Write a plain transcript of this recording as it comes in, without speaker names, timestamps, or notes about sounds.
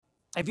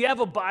If you have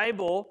a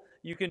Bible,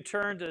 you can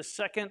turn to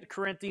Second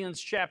Corinthians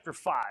chapter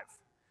 5.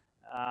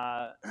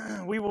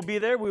 We will be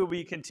there. We will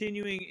be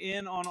continuing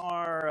in on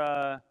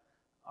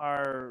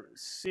our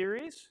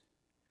series.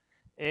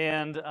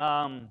 And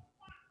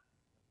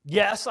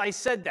yes, I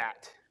said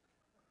that.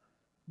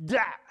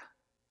 That.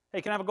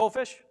 Hey, can I have a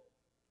goldfish?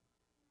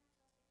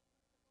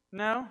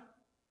 No?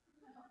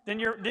 Didn't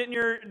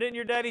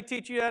your daddy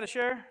teach you how to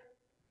share?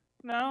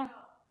 No?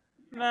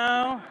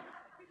 No?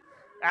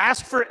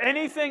 Ask for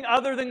anything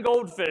other than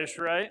goldfish,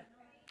 right?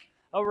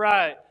 All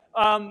right.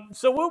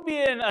 So we'll be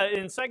in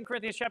 2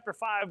 Corinthians chapter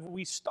 5.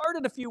 We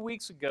started a few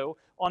weeks ago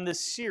on this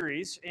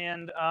series,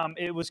 and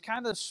it was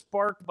kind of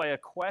sparked by a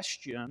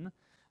question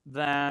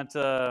that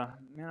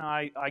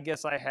I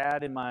guess I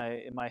had in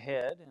my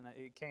head, and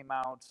it came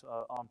out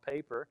on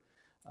paper.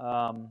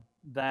 What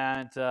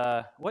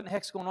in the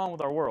heck's going on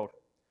with our world?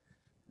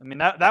 I mean,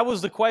 that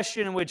was the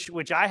question in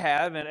which I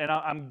have, and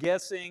I'm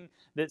guessing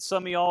that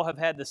some of y'all have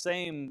had the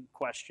same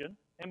question.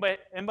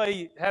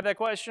 Anybody have that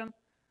question?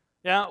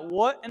 Yeah,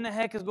 what in the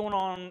heck is going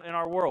on in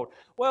our world?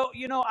 Well,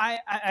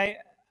 I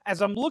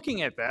as I'm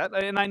looking at that,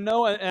 and I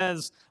know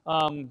as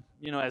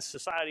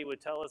society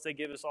would tell us, they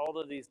give us all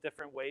of these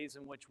different ways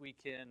in which we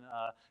can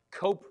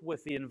cope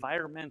with the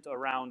environment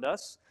around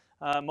us.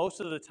 Most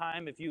of the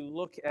time, if you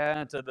look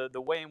at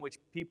the way in which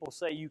people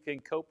say you can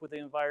cope with the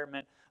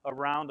environment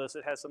around us,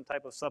 it has some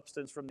type of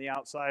substance from the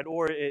outside,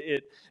 or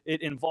it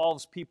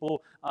involves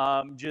people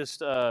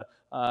just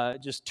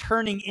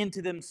turning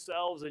into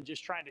themselves and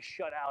just trying to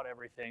shut out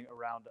everything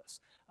around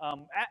us.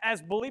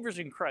 As believers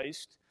in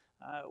Christ,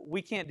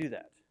 we can't do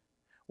that.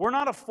 We're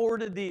not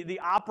afforded the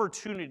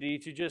opportunity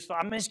to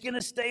I'm just going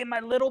to stay in my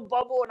little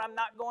bubble and I'm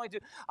not going to.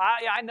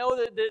 I know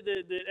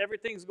that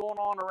everything's going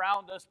on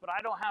around us, but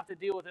I don't have to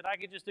deal with it. I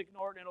can just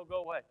ignore it and it'll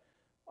go away.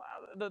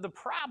 The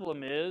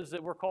problem is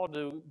that we're called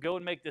to go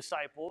and make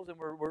disciples, and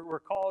we're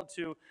called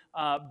to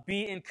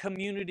be in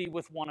community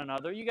with one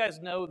another. You guys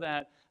know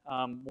that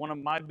one of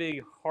my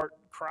big heart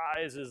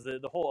cries is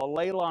the whole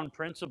Alalon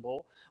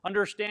principle,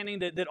 understanding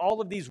that all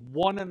of these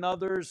one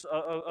another's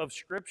of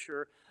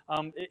Scripture,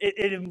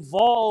 it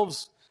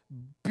involves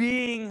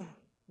being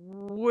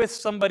with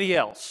somebody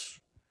else.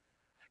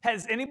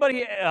 Has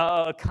anybody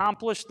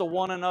accomplished the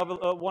one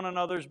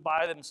another's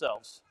by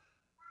themselves?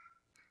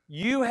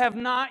 You have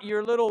not,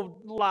 you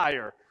little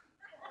liar.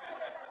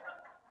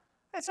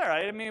 That's all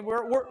right. I mean,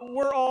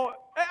 we're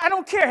all. I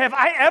don't care. Have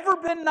I ever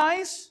been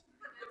nice?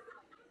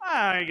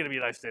 I ain't gonna be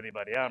nice to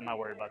anybody. I'm not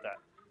worried about that.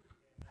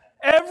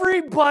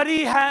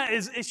 Everybody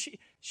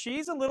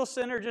she's a little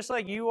sinner, just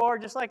like you are,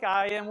 just like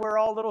I am. We're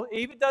all little.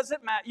 Even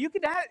doesn't matter. You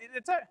could have.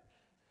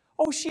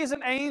 Oh, she is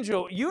an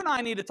angel. You and I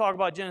need to talk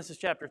about Genesis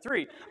chapter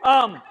 3.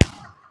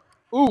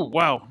 Ooh,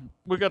 wow.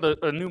 We got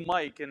a new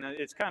mic, and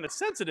it's kind of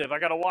sensitive. I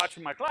got to watch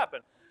my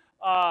clapping.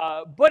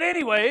 But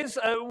anyways,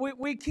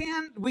 we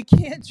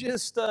can't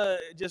just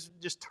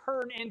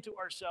turn into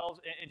ourselves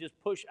and just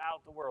push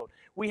out the world.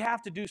 We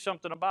have to do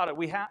something about it.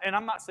 And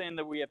I'm not saying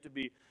that we have to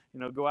be,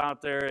 go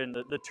out there and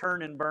the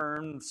turn and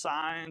burn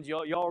signs.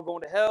 Y'all are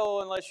going to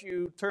hell unless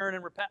you turn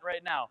and repent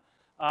right now.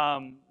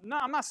 No,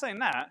 I'm not saying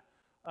that.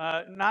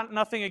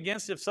 Nothing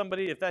against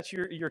if that's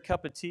your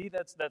cup of tea,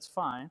 that's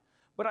fine.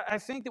 But I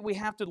think that we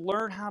have to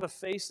learn how to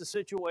face the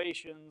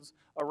situations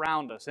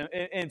around us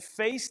and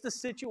face the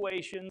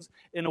situations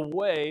in a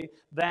way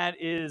that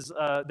is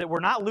that we're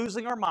not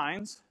losing our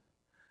minds.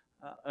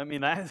 I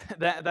mean,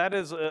 that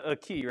is a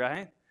key,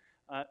 right?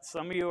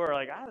 Some of you are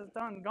like, "I'm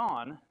done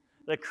gone.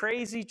 The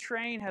crazy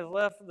train has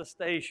left the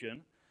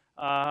station,"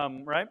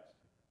 right?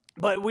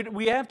 But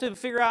we have to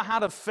figure out how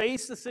to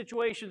face the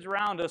situations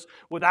around us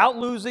without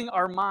losing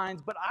our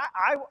minds. But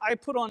I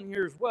put on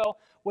here as well,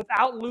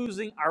 without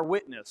losing our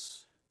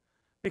witness.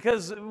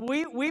 Because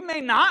we may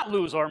not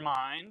lose our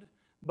mind,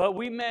 but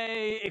we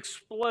may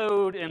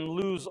explode and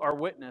lose our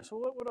witness.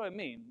 Well, what do I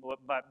mean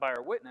by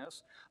our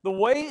witness? The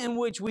way in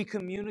which we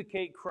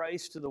communicate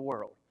Christ to the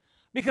world.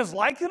 Because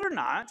like it or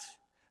not,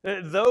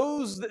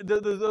 those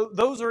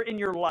are in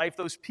your life,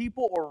 those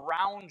people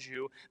around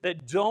you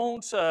that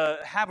don't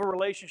have a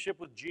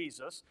relationship with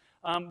Jesus,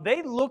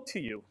 they look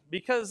to you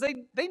because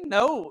they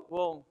know,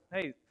 well,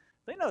 hey,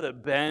 they know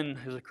that Ben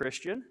is a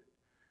Christian.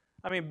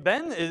 I mean,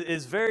 Ben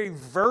is very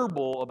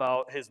verbal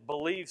about his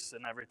beliefs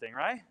and everything,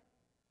 right?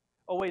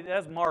 Oh, wait,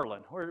 that's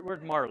Marlon. Where's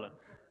Marlon?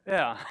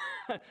 Yeah.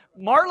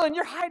 Marlon,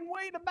 you're hiding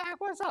way in the back.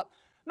 What's up?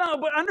 No,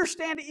 but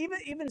understand,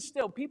 even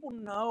still, people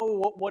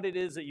know what it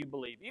is that you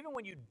believe. Even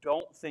when you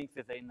don't think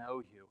that they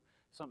know you,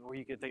 something where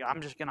you could think,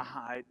 I'm just going to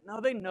hide.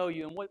 No, they know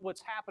you. And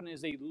what's happened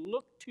is they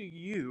look to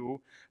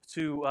you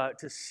to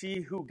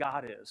see who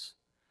God is.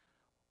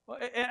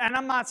 And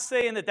I'm not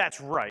saying that that's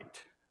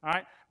right. All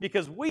right?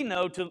 Because we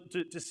know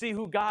to see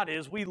who God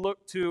is, we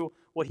look to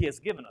what He has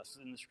given us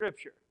in the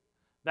Scripture.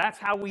 That's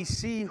how we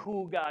see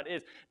who God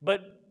is.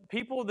 But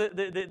people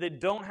that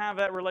don't have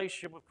that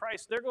relationship with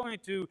Christ, they're going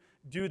to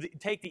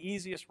take the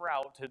easiest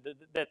route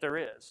that there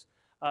is.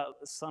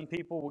 Some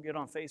people will get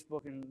on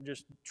Facebook and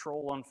just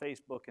troll on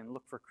Facebook and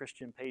look for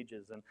Christian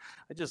pages. And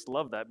I just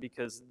love that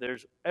because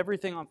there's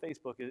everything on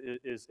Facebook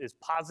is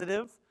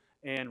positive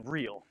and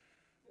real.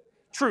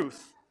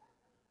 Truth.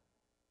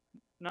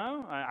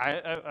 No,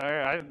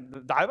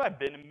 I've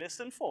been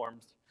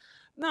misinformed.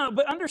 No,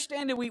 but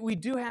understand that we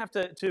do have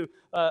to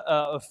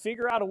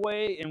figure out a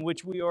way in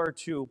which we are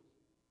to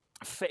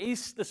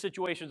face the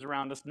situations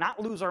around us, not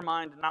lose our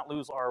mind, not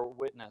lose our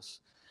witness.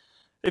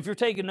 If you're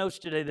taking notes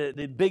today,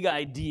 the big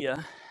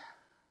idea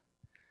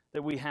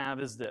that we have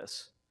is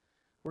this.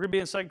 We're going to be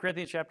in 2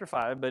 Corinthians chapter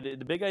 5, but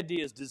the big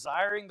idea is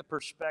desiring the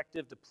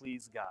perspective to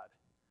please God.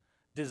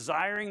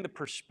 Desiring the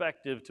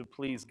perspective to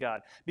please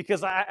God.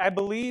 Because I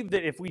believe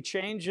that if we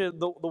change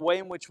the way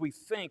in which we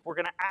think, we're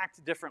going to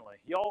act differently.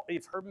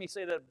 You've heard me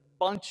say that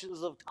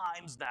bunches of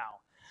times now.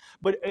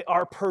 But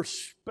our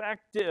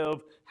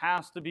perspective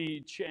has to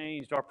be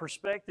changed. Our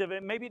perspective,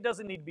 and maybe it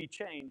doesn't need to be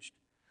changed.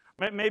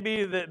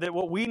 Maybe that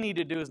what we need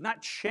to do is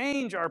not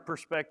change our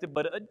perspective,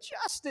 but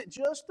adjust it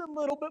just a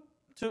little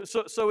bit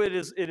so it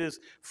is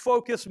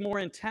focused more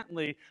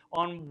intently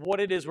on what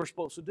it is we're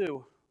supposed to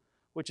do,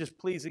 which is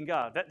pleasing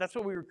God. That's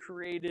what we were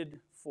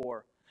created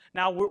for.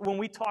 Now, when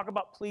we talk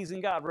about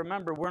pleasing God,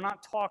 remember, we're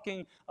not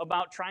talking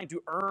about trying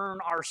to earn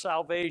our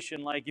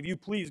salvation. Like, if you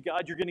please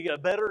God, you're going to get a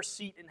better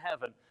seat in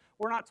heaven.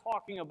 We're not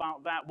talking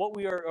about that. What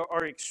we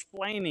are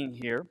explaining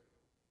here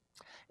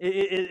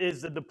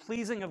is that the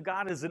pleasing of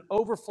God is an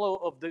overflow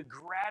of the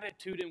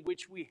gratitude in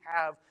which we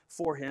have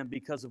for Him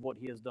because of what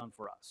He has done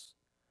for us.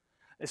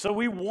 And so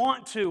we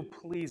want to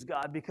please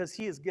God because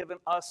He has given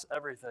us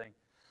everything.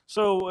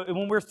 So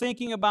when we're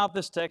thinking about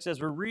this text, as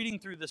we're reading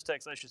through this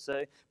text, I should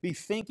say, be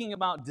thinking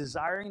about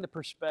desiring the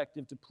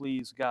perspective to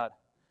please God.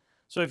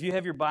 So if you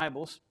have your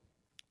Bibles,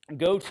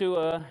 go to,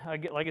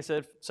 like I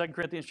said, 2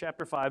 Corinthians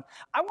chapter 5.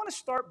 I want to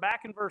start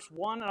back in verse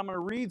 1, and I'm going to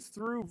read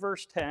through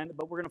verse 10,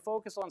 but we're going to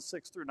focus on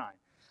 6 through 9,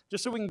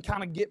 just so we can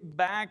kind of get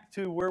back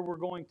to where we're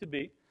going to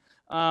be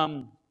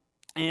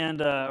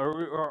and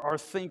our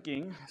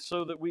thinking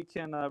so that we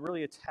can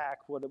really attack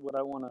what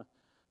I want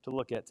to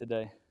look at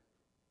today.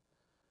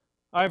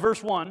 All right,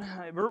 verse 1.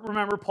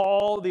 Remember,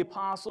 Paul, the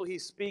apostle,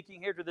 he's speaking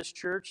here to this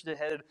church that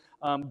had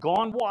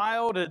gone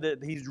wild,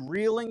 that he's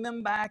reeling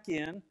them back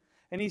in.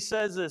 And he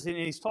says this, and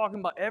he's talking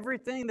about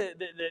everything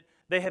that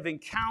they have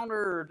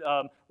encountered.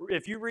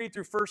 If you read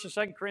through 1st and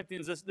 2nd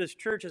Corinthians, this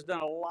church has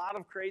done a lot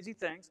of crazy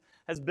things,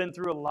 has been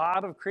through a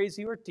lot of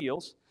crazy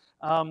ordeals.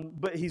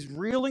 But he's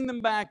reeling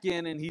them back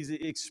in, and he's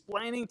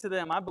explaining to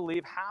them, I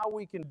believe, how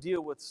we can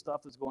deal with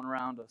stuff that's going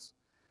around us.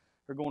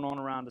 Going on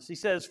around us. He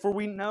says, for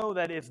we know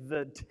that if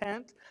the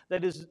tent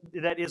that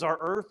is our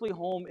earthly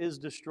home is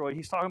destroyed,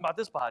 he's talking about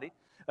this body,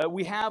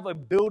 we have a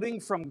building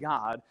from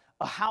God,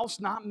 a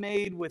house not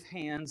made with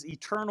hands,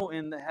 eternal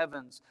in the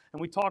heavens.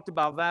 And we talked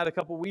about that a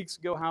couple weeks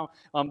ago, how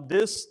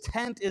this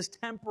tent is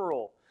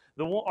temporal.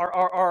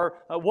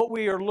 What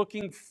we are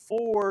looking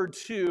forward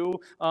to,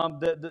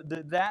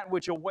 that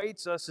which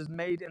awaits us is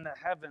made in the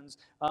heavens,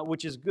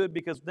 which is good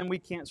because then we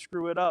can't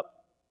screw it up.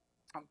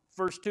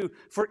 Verse 2,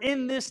 for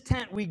in this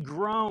tent we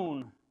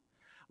groan,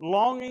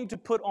 longing to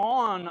put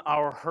on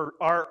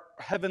our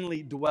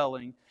heavenly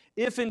dwelling,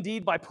 if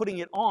indeed by putting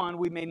it on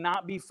we may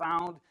not be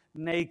found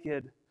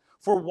naked.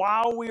 For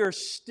while we are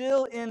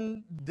still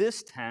in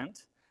this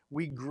tent,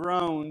 we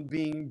groan,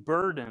 being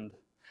burdened.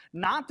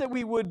 Not that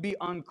we would be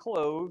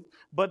unclothed,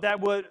 but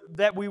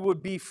that we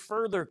would be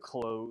further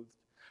clothed,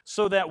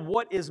 so that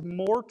what is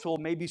mortal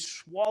may be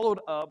swallowed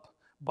up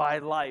by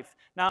life.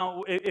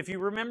 Now, if you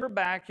remember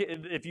back,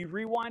 if you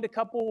rewind a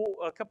couple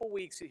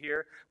weeks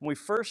here, when we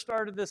first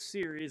started this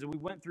series and we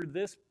went through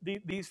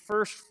these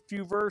first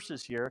few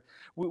verses here,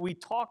 we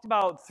talked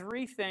about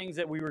 3 things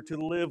that we were to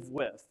live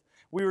with.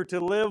 We were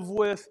to live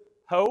with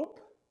hope,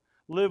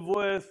 live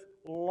with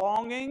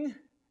longing.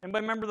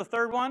 Anybody remember the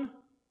third one?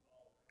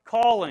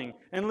 Calling.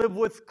 And live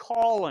with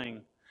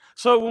calling.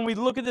 So when we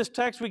look at this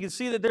text, we can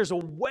see that there's a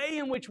way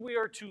in which we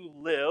are to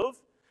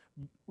live.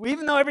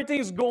 Even though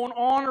everything's going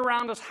on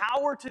around us,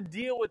 how we're to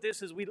deal with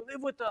this is we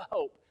live with the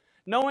hope,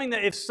 knowing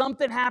that if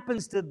something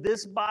happens to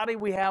this body,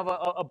 we have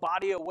a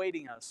body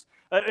awaiting us.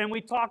 And we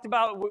talked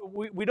about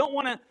we don't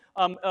want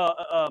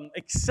to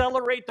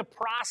accelerate the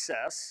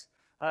process.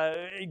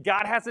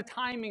 God has a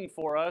timing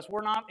for us.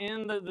 We're not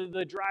in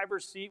the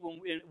driver's seat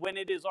when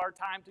it is our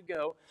time to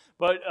go.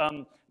 But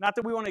not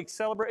that we want to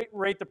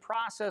accelerate the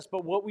process,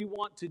 but what we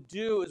want to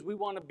do is we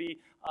want to be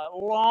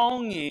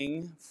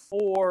longing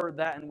for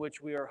that in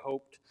which we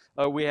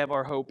have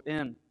our hope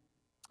in.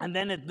 And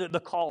then the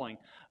calling.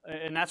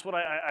 And that's what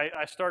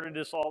I started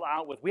this all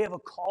out with. We have a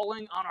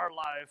calling on our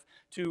life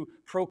to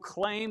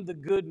proclaim the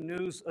good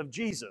news of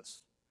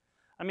Jesus.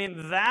 I mean,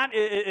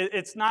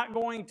 it's not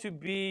going to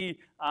be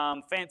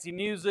fancy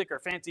music or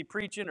fancy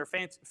preaching or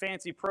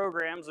fancy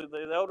programs.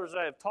 The elders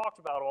that have talked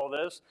about all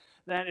this,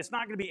 then it's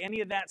not going to be any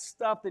of that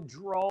stuff that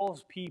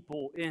draws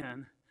people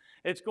in.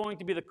 It's going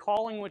to be the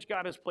calling which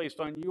God has placed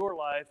on your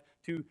life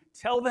to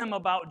tell them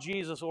about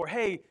Jesus, or,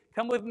 hey,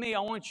 come with me. I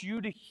want you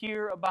to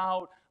hear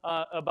about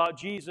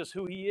Jesus,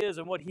 who He is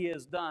and what He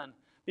has done.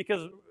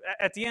 Because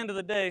at the end of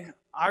the day,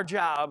 our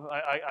job,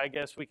 I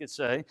guess we could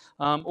say,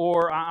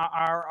 or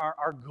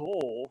our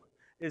goal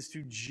is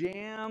to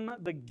jam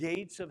the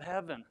gates of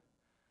heaven.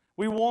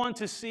 We want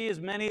to see as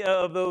many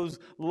of those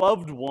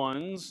loved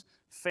ones,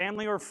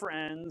 family or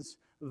friends,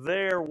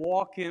 there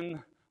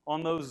walking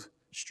on those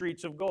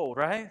streets of gold,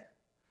 right?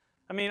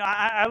 I mean,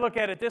 I look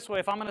at it this way.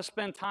 If I'm going to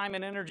spend time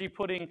and energy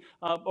putting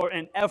or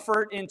an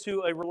effort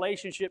into a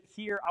relationship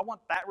here, I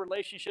want that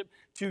relationship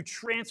to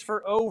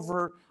transfer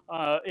over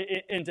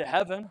into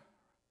heaven.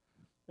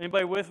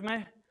 Anybody with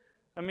me?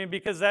 I mean,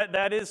 because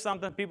that is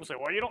something people say,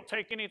 well, you don't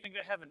take anything to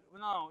heaven.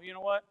 No, you know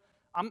what?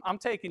 I'm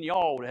taking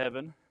y'all to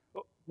heaven.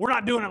 We're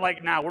not doing it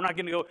like now. We're not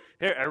going to go,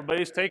 here,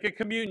 everybody's taking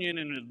communion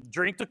and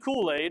drink the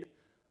Kool-Aid.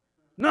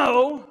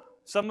 No.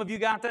 Some of you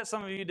got that.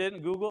 Some of you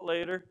didn't. Google it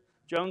later.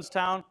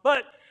 Jonestown.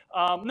 But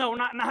no,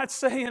 not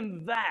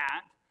saying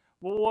that.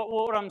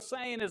 What I'm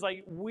saying is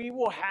like we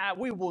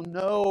will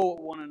know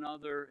one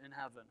another in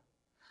heaven.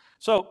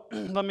 So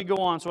let me go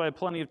on so I have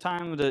plenty of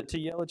time to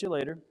yell at you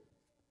later.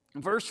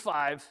 Verse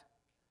 5,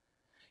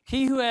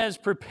 he who has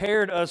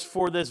prepared us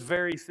for this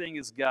very thing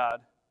is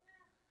God,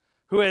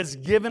 who has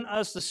given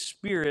us the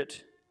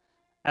Spirit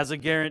as a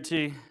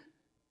guarantee.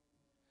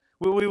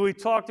 We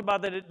talked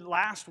about that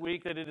last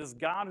week, that it is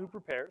God who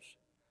prepares.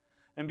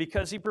 And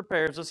because he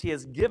prepares us, he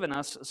has given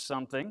us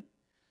something.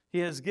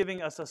 He is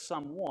giving us a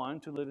someone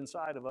to live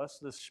inside of us.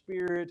 The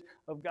Spirit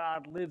of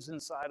God lives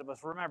inside of us.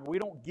 Remember, we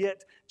don't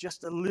get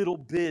just a little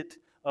bit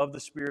of the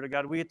Spirit of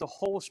God. We get the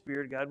whole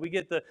Spirit of God. We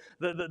get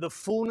the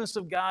fullness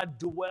of God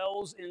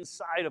dwells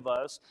inside of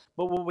us.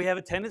 But what we have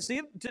a tendency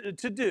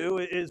to do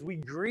is we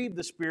grieve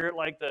the Spirit,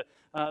 like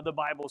the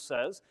Bible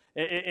says,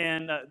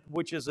 and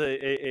which is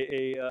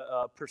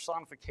a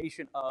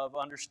personification of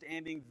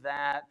understanding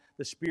that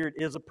the Spirit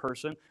is a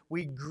person.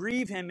 We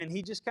grieve him, and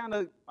he just kind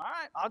of, all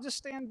right, I'll just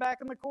stand back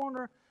in the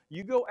corner.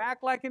 You go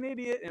act like an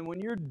idiot, and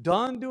when you're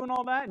done doing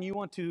all that and you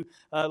want to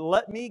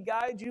let me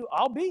guide you,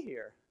 I'll be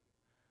here.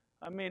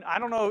 I mean, I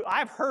don't know.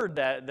 I've heard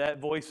that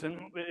voice, and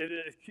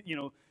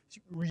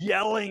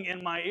yelling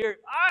in my ear.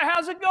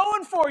 How's it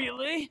going for you,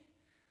 Lee?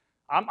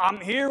 I'm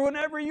here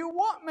whenever you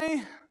want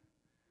me.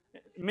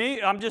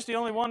 Me, I'm just the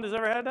only one that's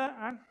ever had that.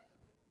 Right?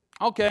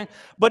 Okay,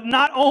 but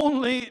not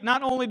only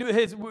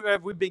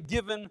have we been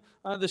given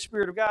the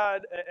Spirit of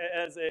God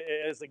as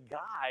a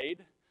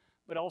guide,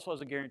 but also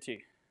as a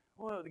guarantee.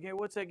 Well,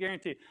 what's that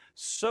guarantee?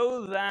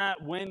 So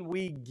that when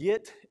we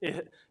get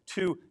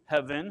to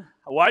heaven,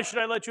 why should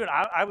I let you in?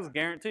 I was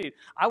guaranteed.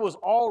 I was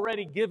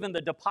already given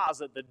the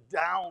deposit, the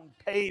down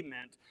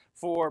payment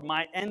for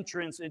my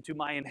entrance into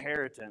my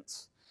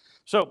inheritance.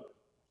 So,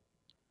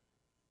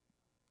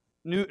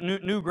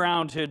 new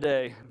ground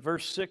today,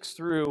 verse 6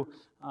 through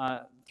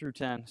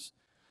 10.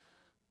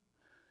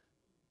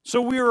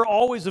 So we are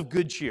always of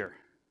good cheer.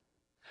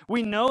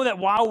 We know that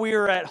while we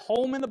are at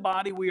home in the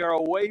body, we are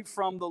away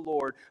from the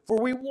Lord. For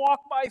we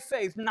walk by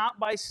faith, not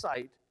by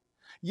sight.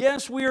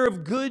 Yes, we are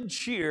of good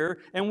cheer,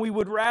 and we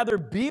would rather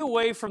be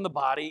away from the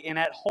body and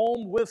at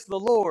home with the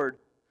Lord.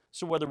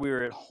 So whether we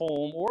are at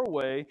home or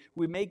away,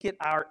 we make it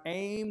our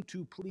aim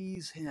to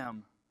please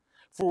Him.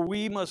 For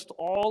we must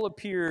all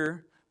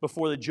appear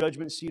before the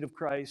judgment seat of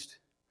Christ,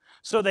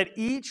 so that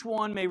each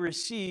one may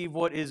receive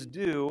what is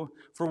due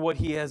for what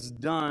he has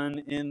done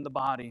in the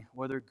body,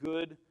 whether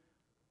good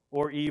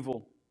or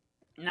evil.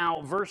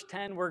 Now, verse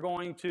 10 we're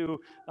going to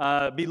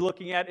be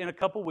looking at in a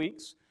couple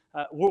weeks.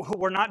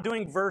 We're not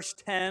doing verse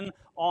 10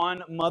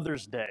 on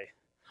Mother's Day,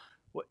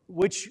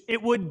 which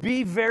it would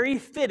be very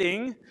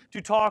fitting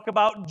to talk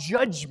about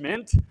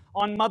judgment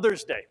on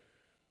Mother's Day.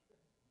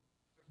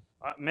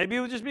 Maybe it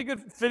would just be good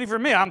fitting for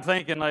me. I'm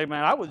thinking, like,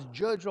 man, I was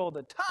judged all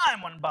the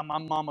time by my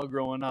mama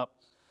growing up,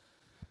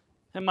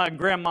 and my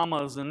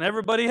grandmamas and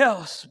everybody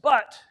else.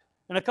 But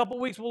in a couple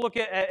weeks, we'll look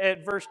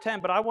at verse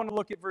 10, but I want to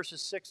look at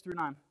verses 6 through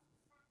 9.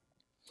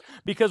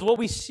 Because what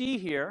we see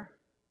here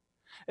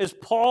is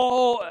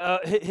Paul,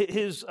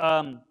 his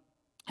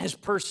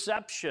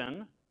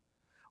perception,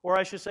 or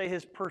I should say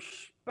his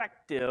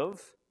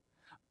perspective.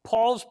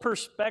 Paul's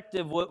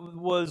perspective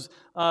was,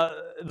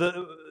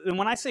 and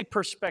when I say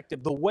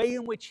perspective, the way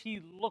in which he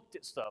looked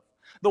at stuff.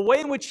 The way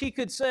in which he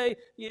could say,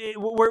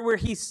 where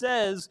he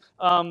says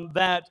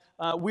that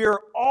we are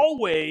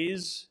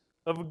always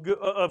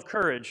of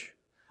courage,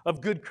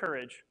 of good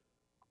courage.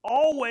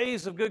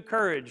 Always of good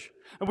courage.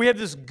 And we have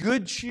this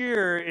good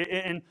cheer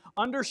and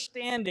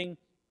understanding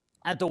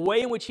at the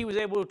way in which he was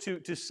able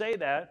to say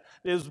that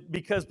is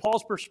because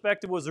Paul's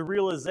perspective was a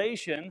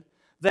realization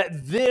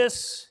that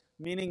this,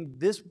 meaning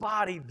this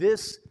body,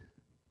 this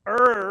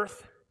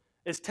earth,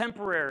 is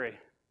temporary.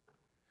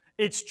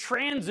 It's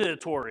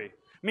transitory,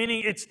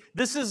 meaning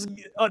this is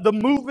the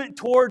movement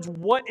towards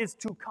what is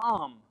to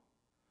come.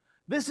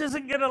 This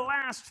isn't going to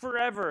last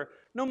forever,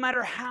 no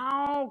matter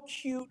how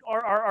cute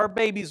our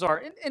babies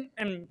are.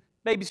 And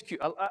babies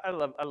cute. I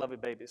love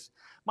it, babies.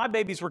 My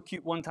babies were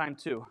cute one time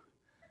too,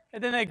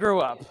 and then they grew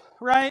up,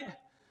 right?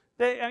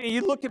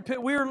 You look at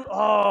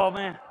oh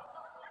man.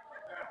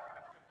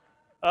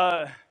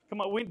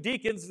 Come on,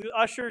 deacons,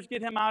 ushers,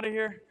 get him out of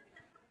here.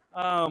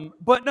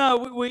 But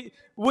no,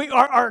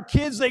 our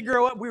kids, they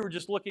grow up. We were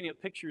just looking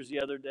at pictures the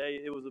other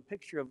day. It was a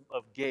picture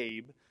of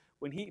Gabe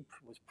when he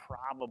was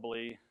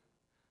probably,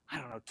 I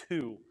don't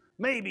know,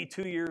 maybe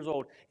 2 years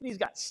old. And he's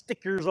got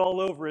stickers all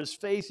over his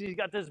face. He's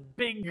got this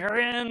big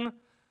grin.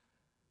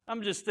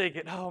 I'm just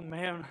thinking, oh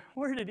man,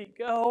 where did he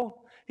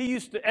go? He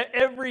used to,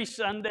 every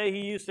Sunday,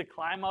 he used to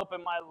climb up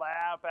in my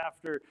lap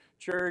after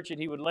church, and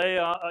he would lay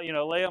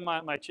on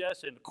my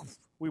chest, and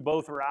we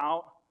both were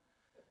out.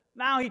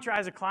 Now he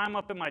tries to climb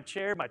up in my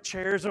chair. My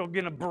chair's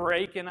going to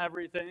break and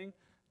everything.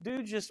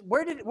 Dude,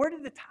 where did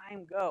the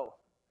time go?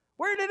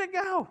 Where did it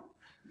go?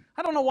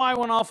 I don't know why I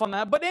went off on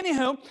that, but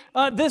anywho,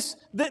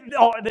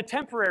 the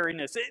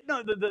temporariness,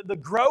 the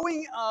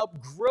growing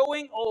up,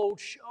 growing old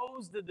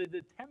shows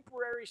the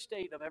temporary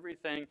state of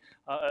everything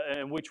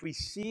in which we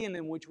see and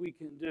in which we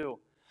can do.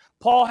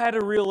 Paul had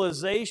a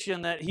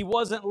realization that he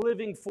wasn't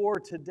living for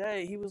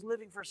today; he was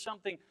living for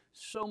something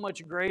so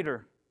much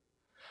greater.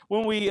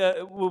 When we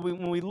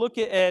look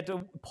at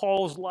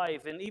Paul's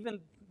life, and even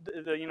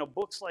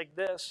books like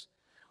this,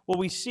 what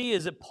we see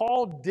is that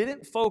Paul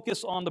didn't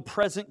focus on the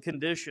present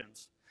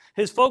conditions.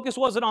 His focus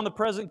wasn't on the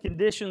present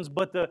conditions,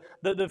 but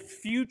the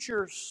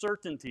future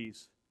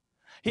certainties.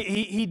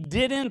 He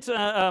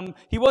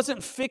wasn't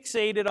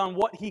fixated on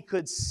what he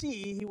could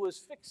see. He was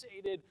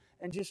fixated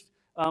and just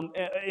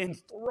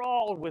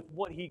enthralled with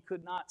what he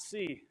could not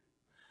see.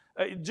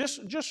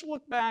 Just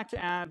look back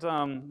at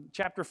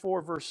chapter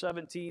 4, verse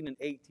 17 and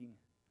 18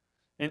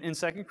 in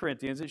 2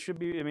 Corinthians. It should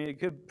be, it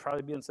could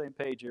probably be on the same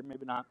page here,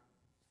 maybe not.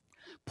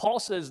 Paul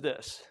says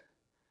this,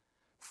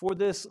 for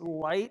this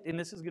light, and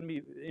this is going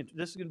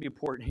to be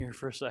important here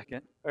for a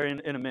second, or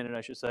in a minute,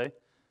 I should say,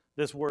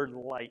 this word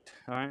light,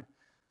 all right?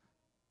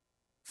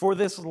 For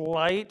this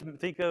light,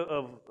 think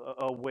of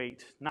a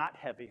weight, not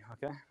heavy,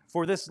 okay?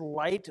 For this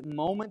light,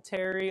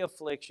 momentary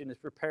affliction is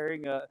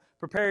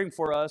preparing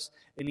for us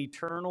an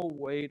eternal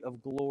weight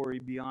of glory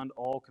beyond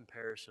all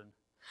comparison.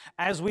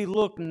 As we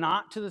look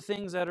not to the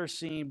things that are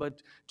seen,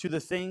 but to the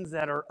things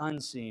that are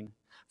unseen.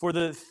 For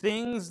the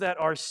things that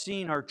are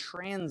seen are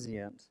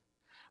transient,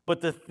 but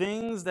the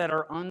things that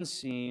are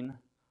unseen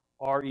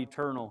are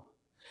eternal.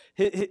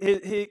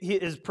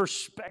 His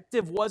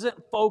perspective wasn't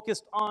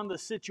focused on the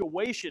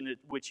situation at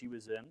which he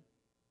was in.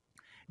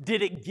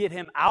 Did it get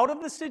him out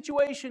of the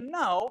situation?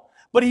 No.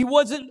 But he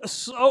wasn't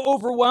so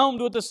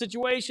overwhelmed with the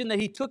situation that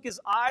he took his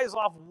eyes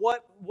off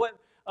what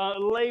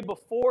lay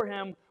before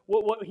him,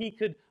 what he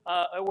could,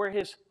 where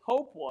his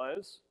hope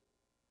was.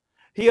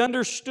 He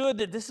understood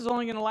that this is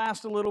only going to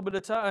last a little bit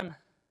of time.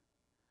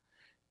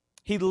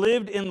 He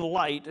lived in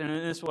light, and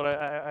this is what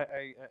I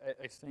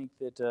think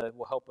that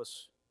will help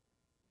us.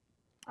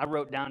 I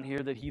wrote down here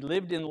that he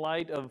lived in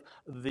light of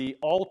the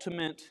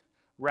ultimate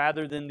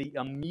rather than the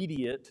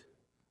immediate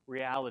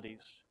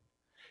realities.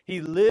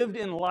 He lived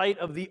in light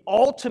of the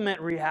ultimate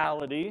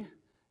reality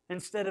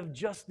instead of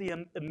just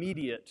the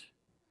immediate.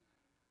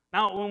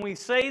 Now, when we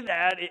say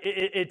that,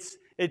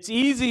 it's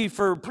easy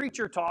for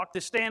preacher talk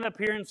to stand up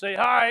here and say,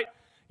 all right,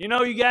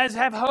 you guys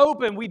have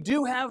hope, and we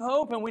do have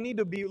hope, and we need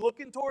to be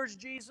looking towards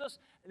Jesus.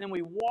 And then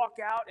we walk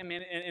out, and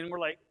we're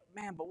like,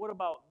 man, but what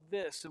about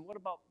this, and what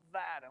about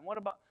that, and what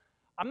about...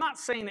 I'm not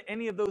saying that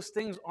any of those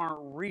things aren't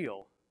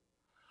real.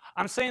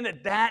 I'm saying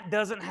that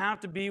doesn't have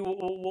to be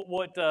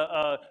what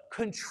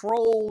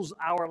controls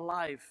our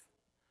life.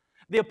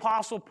 The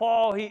Apostle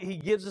Paul, he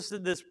gives us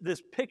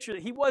this picture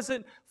that he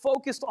wasn't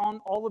focused on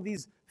all of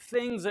these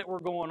things that were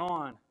going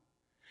on.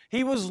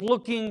 He was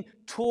looking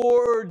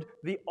toward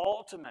the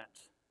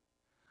ultimate.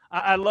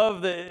 I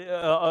love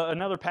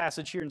another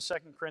passage here in 2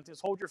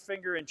 Corinthians. Hold your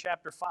finger in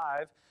chapter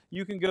 5.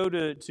 You can go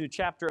to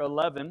chapter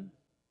 11.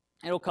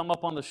 It'll come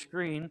up on the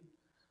screen.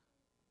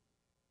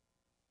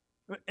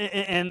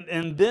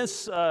 And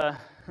this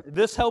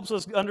helps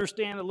us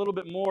understand a little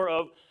bit more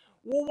of,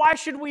 well, why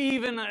should we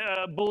even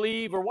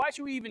believe, or why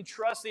should we even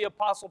trust the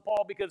Apostle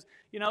Paul? Because,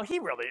 he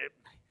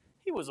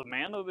was a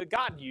man that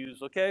God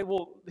used, okay?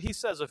 Well, he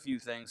says a few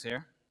things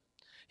here.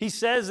 He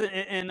says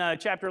in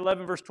chapter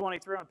 11, verse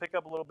 23, I'm going to pick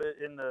up a little bit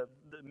in the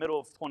middle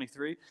of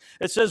 23.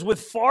 It says, with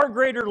far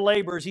greater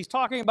labors, he's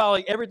talking about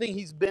like everything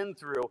he's been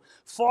through,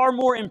 far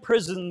more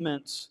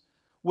imprisonments,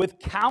 with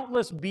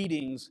countless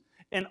beatings,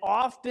 and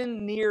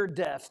often near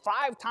death.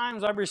 5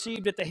 times I've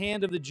received at the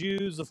hand of the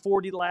Jews the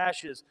 40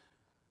 lashes.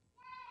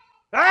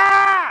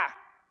 Ah!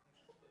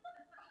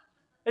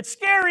 It's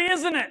scary,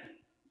 isn't it?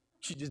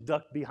 She just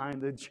ducked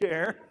behind the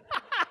chair.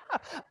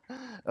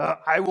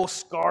 I will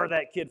scar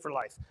that kid for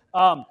life.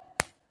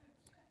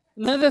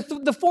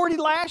 The 40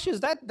 lashes,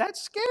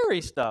 that's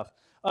scary stuff.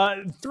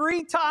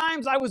 3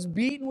 times I was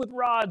beaten with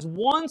rods.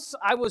 Once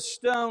I was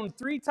stoned.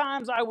 3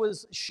 times I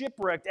was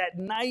shipwrecked at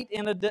night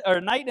and a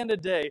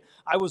day.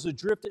 I was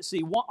adrift at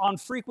sea, on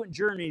frequent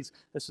journeys.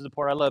 This is the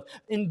part I love.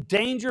 In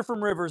danger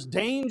from rivers,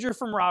 danger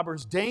from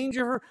robbers,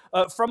 danger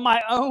from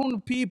my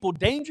own people,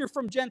 danger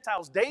from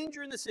Gentiles,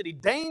 danger in the city,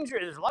 danger.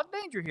 There's a lot of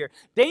danger here.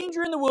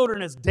 Danger in the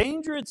wilderness,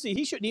 danger at sea.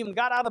 He shouldn't even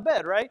got out of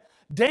bed, right?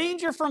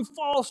 Danger from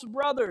false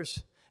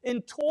brothers.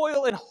 in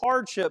toil and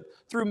hardship,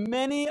 through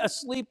many a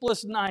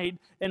sleepless night,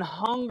 in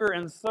hunger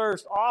and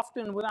thirst,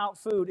 often without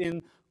food,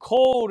 in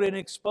cold and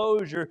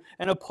exposure.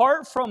 And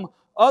apart from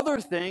other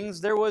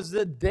things, there was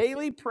the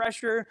daily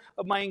pressure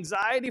of my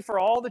anxiety for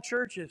all the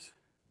churches.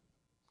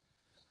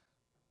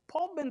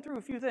 Paul been through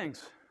a few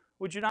things.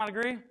 Would you not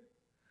agree?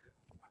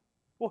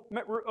 Well,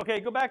 okay,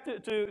 go back to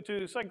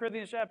 2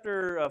 Corinthians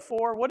chapter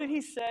 4. What did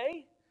he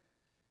say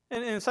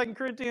in 2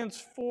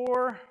 Corinthians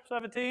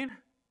 4:17?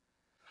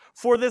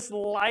 For this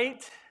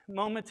light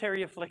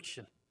momentary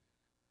affliction.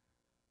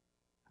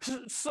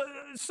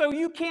 So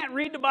you can't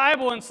read the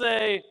Bible and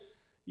say,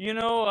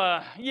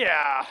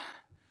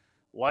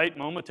 light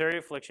momentary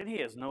affliction. He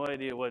has no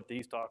idea what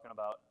he's talking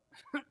about.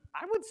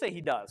 I would say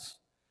he does.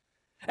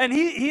 And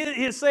he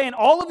is saying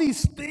all of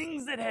these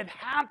things that had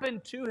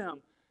happened to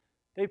him,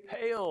 they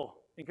pale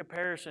in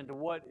comparison to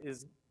what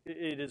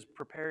it is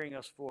preparing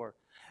us for.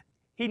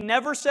 He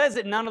never says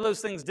that none of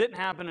those things didn't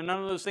happen and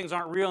none of those things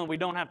aren't real and we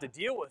don't have to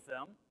deal with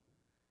them.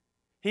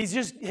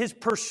 His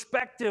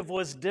perspective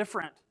was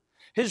different.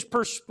 His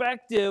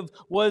perspective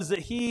was that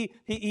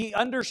he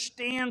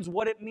understands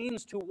what it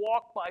means to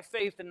walk by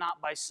faith and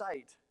not by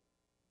sight.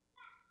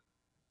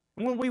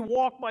 When we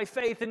walk by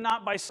faith and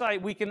not by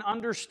sight, we can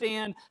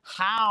understand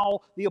how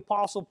the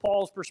Apostle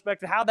Paul's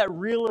perspective, how that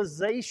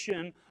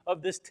realization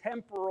of this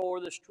temporal or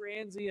this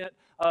transient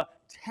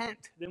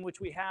tent in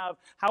which we have,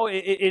 how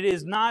it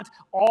is not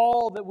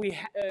all that we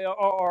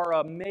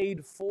are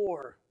made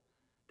for.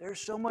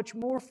 There's so much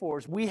more for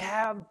us. We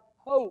have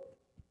hope.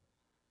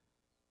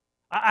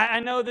 I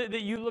know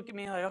that you look at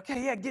me like,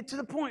 okay, yeah, get to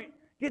the point.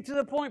 Get to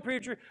the point,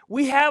 preacher.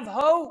 We have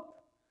hope.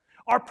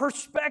 Our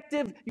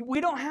perspective,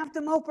 we don't have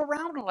to mope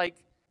around like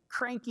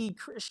cranky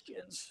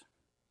Christians.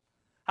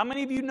 How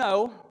many of you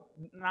know,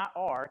 not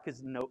are,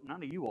 because none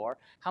of you are,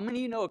 how many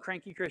of you know a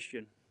cranky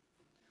Christian?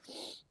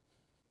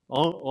 I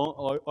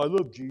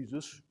love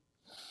Jesus.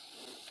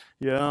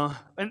 Yeah.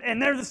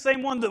 And they're the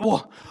same one that,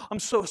 well, I'm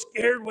so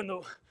scared when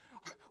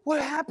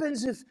what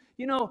happens if,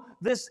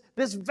 this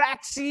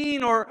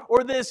vaccine or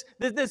this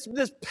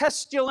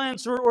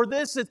pestilence or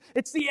this,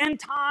 it's the end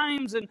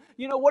times, and,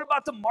 what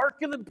about the mark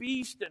of the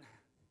beast? And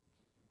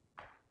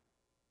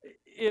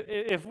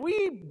if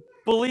we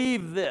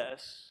believe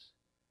this,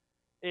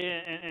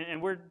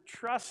 and we're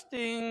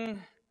trusting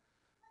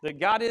that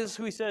God is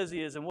who He says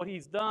He is and what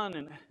He's done,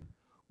 and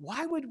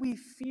why would we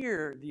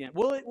fear the end?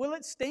 Will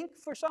it stink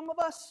for some of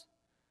us?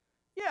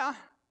 Yeah.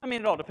 I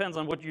mean, it all depends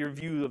on what your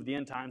view of the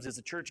end times is.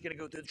 The church going to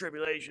go through the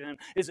tribulation?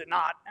 Is it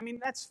not? I mean,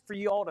 that's for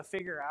you all to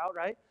figure out,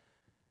 right?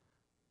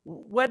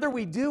 Whether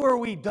we do or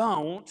we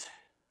don't,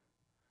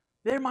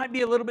 there might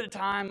be a little bit of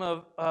time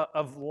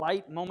of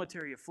light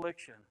momentary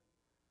affliction.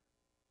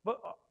 But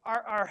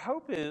our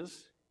hope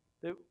is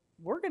that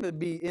we're going to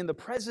be in the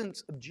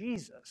presence of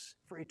Jesus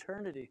for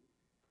eternity.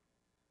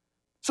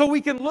 So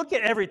we can look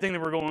at everything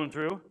that we're going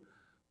through.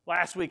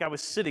 Last week I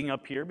was sitting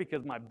up here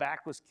because my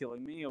back was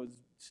killing me. I was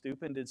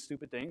stupid and did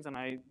stupid things, and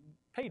I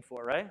paid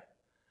for it, right?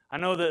 I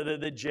know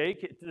that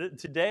Jake,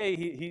 today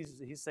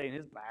he's saying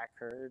his back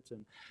hurts,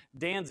 and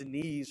Dan's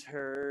knees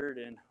hurt,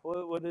 and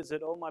what is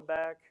it? Oh, my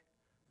back.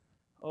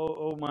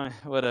 Oh, my,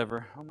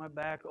 whatever. Oh, my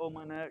back. Oh,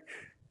 my neck.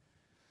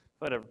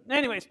 Whatever.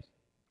 Anyways,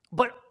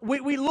 but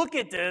we look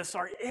at this,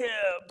 our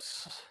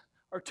hips,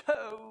 our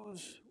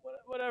toes,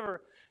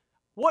 whatever.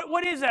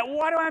 What is that?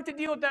 Why do I have to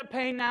deal with that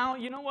pain now?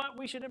 You know what?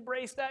 We should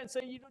embrace that and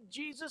say,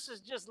 Jesus is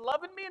just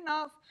loving me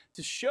enough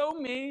to show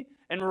me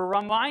and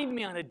remind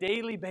me on a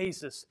daily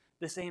basis,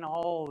 this ain't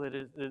all that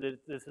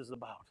this is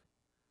about.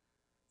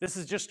 This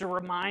is just a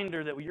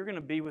reminder that you're going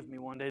to be with me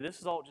one day. This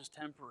is all just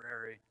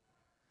temporary.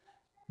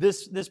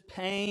 This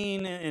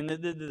pain and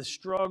the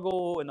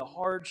struggle and the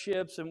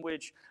hardships in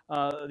which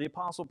the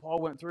Apostle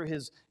Paul went through,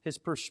 his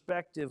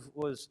perspective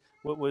was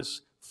what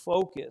was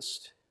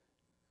focused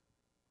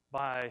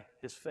by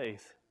his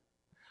faith.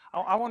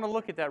 I want to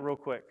look at that real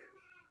quick.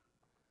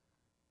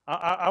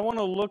 I want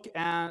to look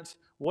at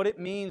what it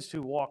means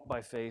to walk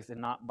by faith and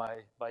not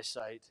by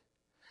sight.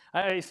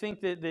 I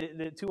think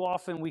that too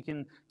often we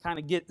can kind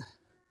of get,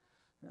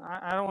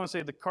 I don't want to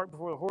say the cart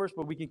before the horse,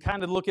 but we can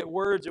kind of look at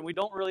words and we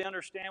don't really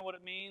understand what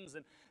it means.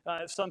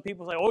 And some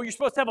people say, oh, you're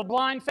supposed to have a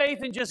blind faith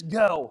and just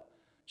go.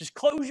 Just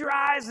close your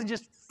eyes and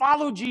just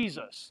follow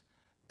Jesus.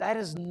 That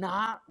is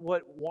not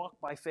what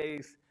walk by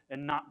faith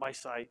and not by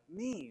sight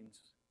means.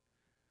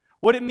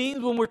 What it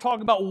means when we're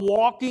talking about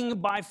walking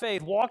by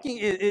faith, walking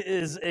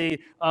is a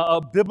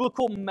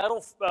biblical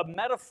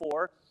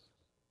metaphor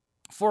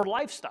for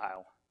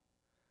lifestyle.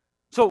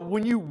 So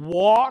when you're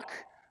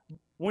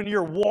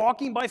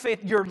walking by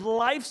faith, your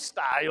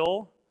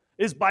lifestyle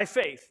is by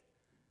faith.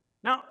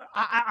 Now,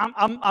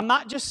 I'm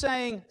not just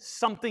saying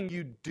something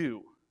you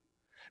do,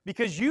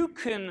 because you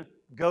can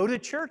go to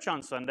church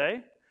on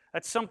Sunday.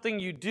 That's something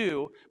you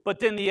do, but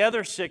then the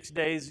other 6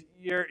 days,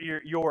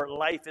 your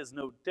life is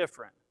no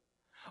different.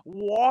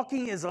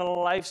 Walking is a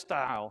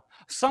lifestyle,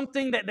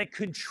 something that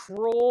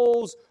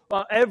controls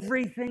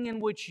everything in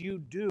which you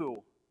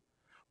do.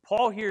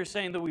 Paul here is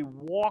saying that we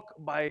walk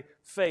by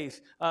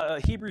faith.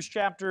 Hebrews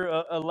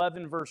chapter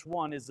 11, verse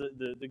 1 is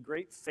the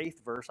great faith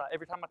verse.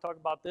 Every time I talk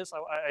about this,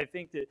 I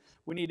think that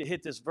we need to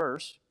hit this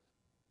verse.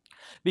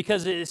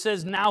 Because it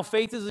says, now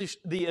faith is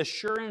the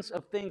assurance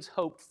of things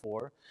hoped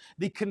for,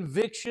 the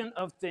conviction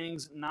of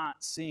things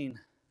not seen.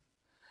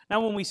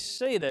 Now, when we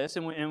say this,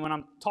 and when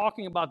I'm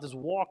talking about this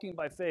walking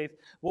by faith,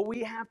 what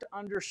we have to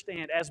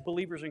understand as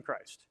believers in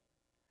Christ,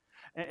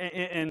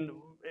 and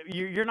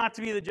you're not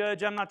to be the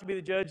judge, I'm not to be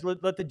the judge,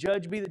 let the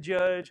judge be the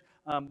judge.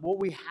 What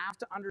we have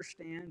to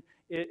understand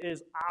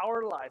is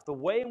our life, the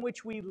way in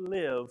which we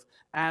live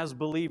as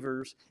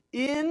believers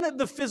in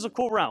the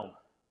physical realm.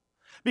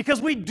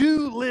 Because we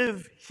do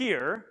live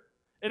here.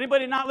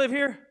 Anybody not live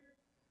here?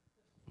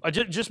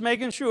 Just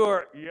making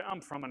sure. Yeah,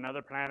 I'm from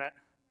another planet.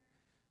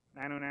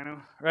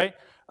 Nano, right?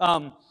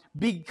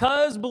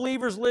 Because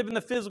believers live in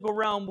the physical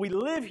realm, we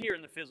live here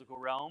in the physical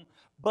realm,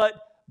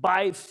 but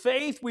by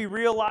faith we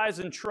realize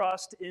and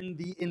trust in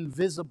the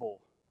invisible,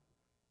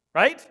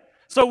 right?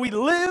 So we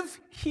live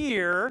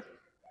here,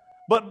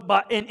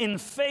 but in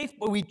faith,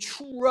 but we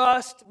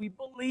trust, we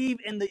believe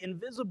in the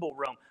invisible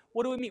realm.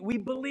 What do we mean? We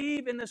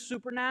believe in the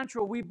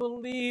supernatural. We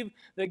believe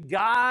that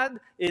God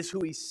is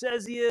who He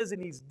says He is,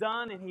 and He's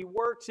done, and He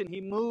works, and He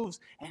moves,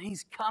 and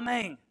He's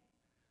coming.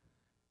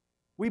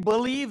 We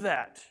believe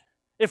that.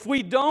 If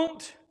we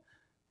don't,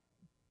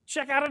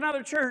 check out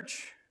another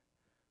church,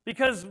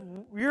 because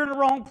you're in the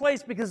wrong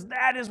place, because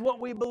that is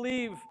what we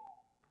believe.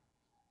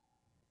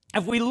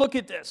 If we look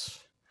at this,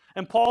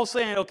 and Paul's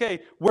saying,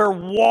 okay, we're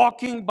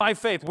walking by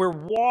faith. We're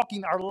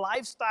walking. Our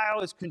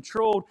lifestyle is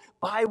controlled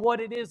by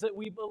what it is that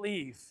we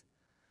believe.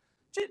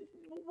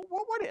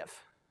 What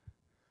if?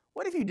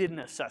 What if you did an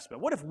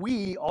assessment? What if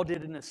we all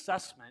did an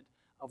assessment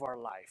of our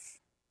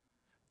life?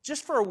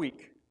 Just for a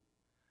week.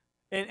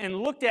 And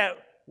looked at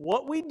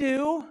what we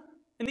do.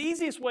 And the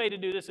easiest way to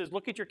do this is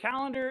look at your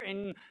calendar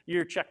and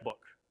your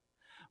checkbook.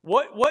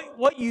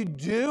 What you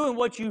do and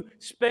what you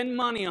spend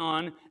money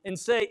on, and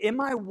say, am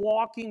I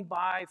walking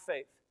by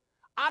faith?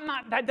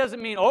 That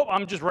doesn't mean,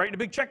 I'm just writing a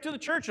big check to the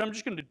church and I'm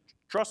just going to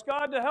trust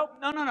God to help.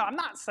 No, I'm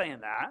not saying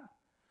that.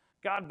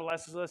 God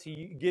blesses us.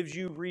 He gives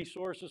you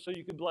resources so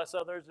you can bless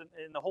others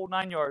in the whole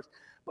 9 yards.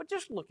 But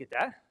just look at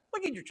that.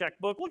 Look at your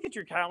checkbook. Look at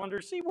your calendar.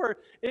 See where,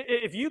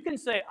 if you can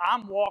say,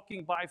 I'm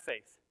walking by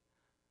faith.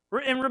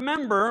 And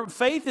remember,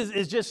 faith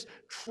is just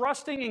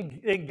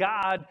trusting in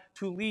God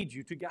to lead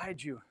you, to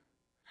guide you.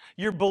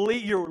 You're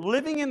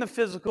living in the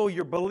physical.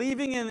 You're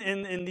believing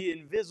in the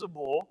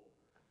invisible.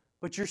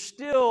 But you're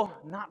still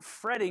not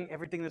fretting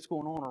everything that's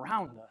going on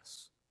around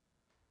us.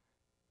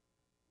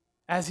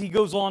 As he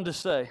goes on to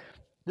say,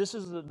 this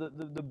is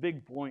the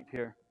big point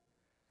here.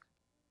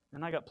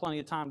 And I got plenty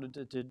of time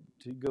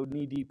to go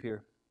knee deep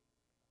here.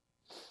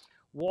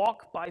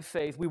 Walk by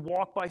faith. We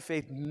walk by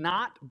faith,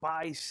 not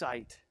by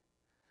sight.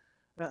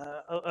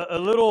 A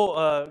little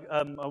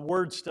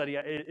word study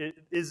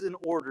is in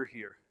order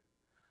here.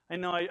 I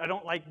know I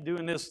don't like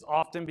doing this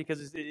often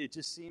because it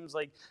just seems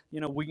like,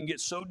 we can get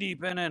so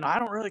deep in it, and I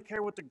don't really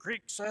care what the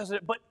Greek says,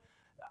 but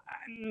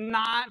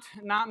not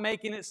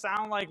making it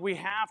sound like we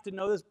have to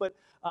know this, but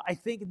I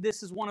think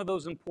this is one of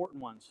those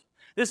important ones.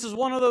 This is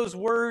one of those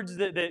words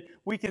that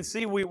we can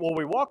see. We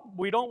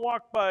don't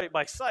walk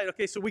by sight.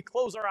 Okay, so we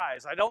close our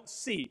eyes. I don't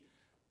see.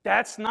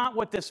 That's not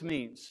what this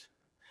means.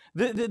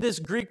 This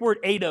Greek word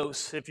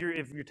eidos, if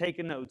you're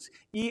taking notes,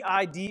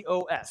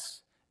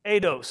 E-I-D-O-S,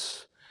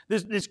 eidos.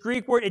 This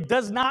Greek word, it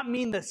does not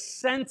mean the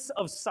sense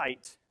of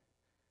sight.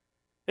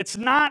 It's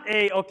not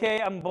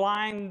I'm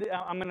blind,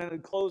 I'm going to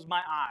close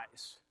my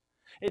eyes.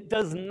 It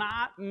does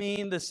not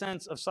mean the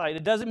sense of sight.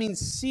 It doesn't mean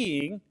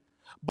seeing,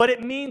 but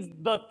it means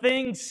the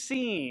thing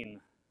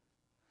seen.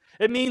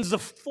 It means the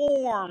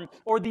form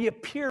or the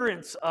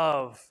appearance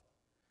of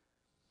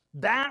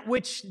that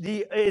which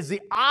is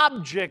the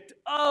object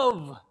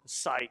of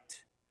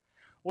sight.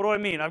 What do I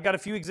mean? I've got a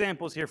few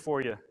examples here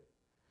for you.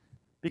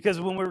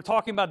 Because when we were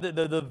talking about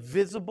the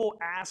visible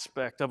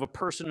aspect of a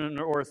person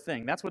or a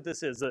thing, that's what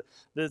this is.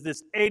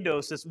 This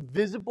eidos, this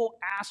visible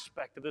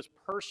aspect of this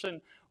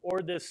person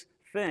or this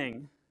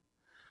thing.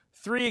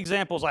 3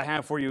 examples I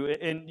have for you.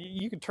 And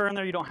you can turn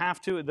there, you don't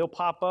have to. They'll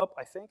pop up.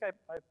 I think I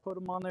put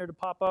them on there to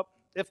pop up.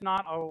 If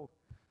not, I'll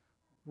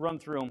run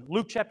through them.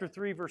 Luke chapter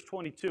 3, verse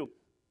 22.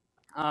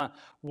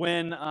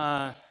 When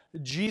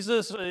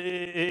Jesus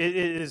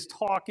is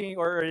talking,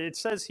 or it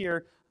says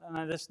here,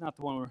 that's not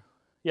the one we're...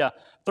 Yeah,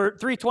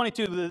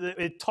 3:22,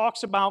 it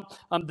talks about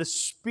the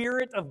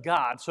Spirit of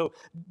God. So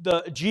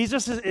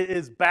Jesus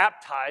is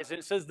baptized, and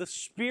it says the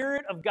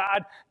Spirit of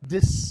God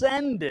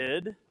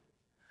descended.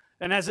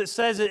 And as it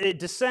says, it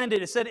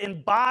descended, it said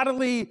in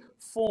bodily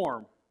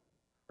form,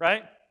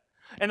 right?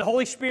 And the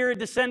Holy Spirit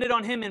descended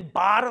on him in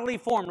bodily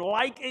form,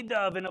 like a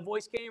dove, and a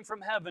voice came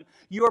from heaven.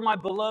 You are my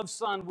beloved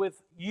Son,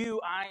 with you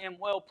I am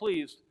well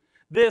pleased.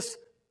 This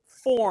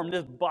form,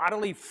 this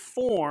bodily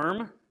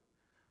form,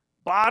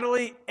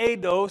 bodily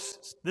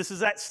eidos, this is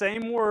that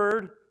same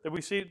word that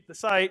we see at the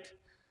site.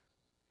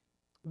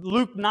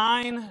 Luke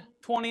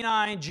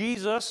 9:29,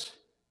 Jesus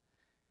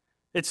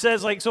It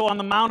says, like, so on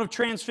the Mount of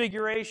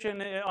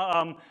Transfiguration,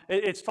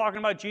 it's talking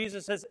about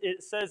Jesus.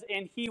 It says,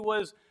 and he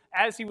was,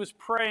 as he was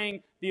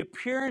praying, the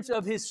appearance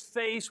of his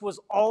face was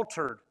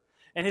altered,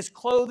 and his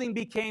clothing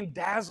became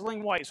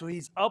dazzling white. So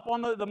he's up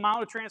on the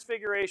Mount of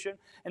Transfiguration,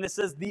 and it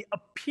says the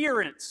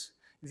appearance,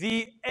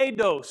 the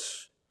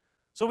eidos.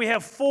 So we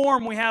have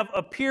form, we have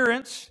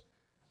appearance.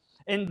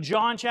 In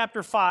John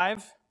chapter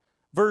 5,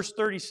 verse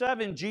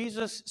 37,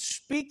 Jesus,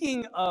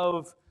 speaking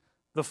of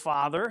the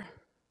Father,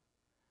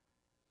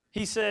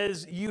 he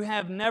says, you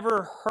have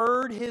never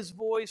heard his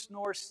voice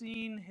nor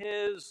seen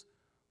his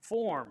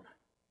form.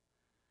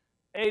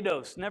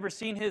 Eidos, never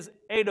seen his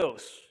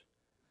eidos.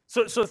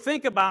 So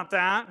think about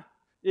that.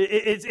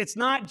 It's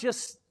not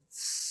just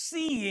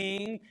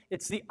seeing,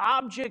 it's the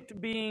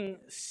object being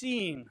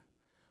seen.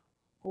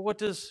 Well, what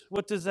does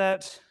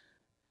that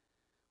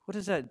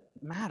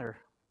matter?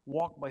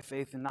 Walk by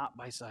faith and not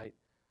by sight.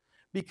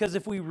 Because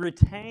if we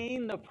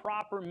retain the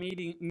proper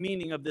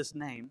meaning of this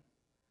name,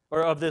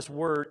 or of this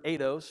word,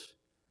 eidos,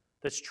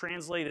 that's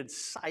translated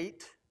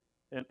sight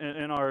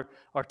in our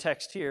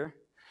text here,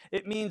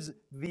 it means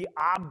the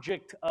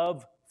object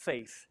of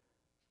faith.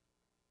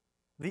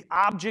 The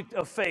object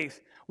of faith.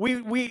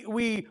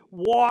 We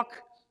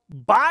walk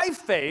by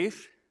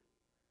faith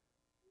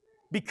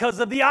because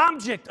of the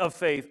object of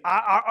faith.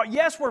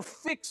 Yes, we're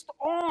fixed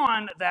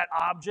on that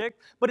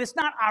object, but it's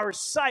not our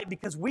sight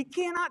because we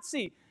cannot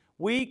see.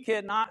 We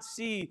cannot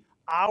see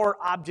our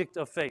object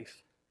of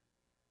faith.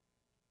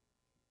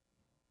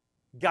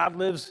 God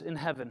lives in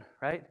heaven,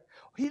 right?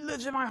 He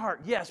lives in my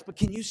heart, yes, but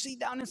can you see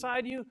down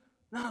inside you?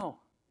 No.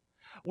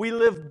 We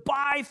live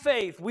by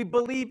faith. We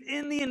believe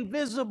in the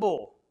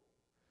invisible.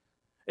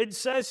 It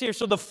says here,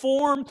 so the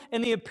form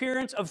and the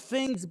appearance of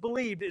things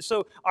believed.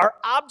 So our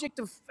object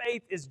of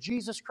faith is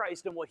Jesus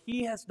Christ and what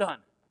he has done.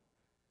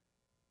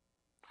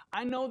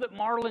 I know that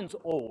Marlon's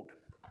old.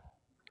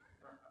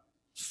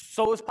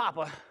 So is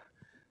Papa.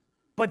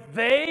 But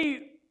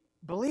they,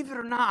 believe it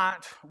or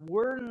not,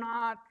 were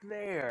not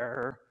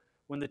there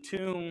when the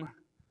tomb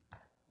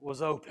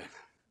was open.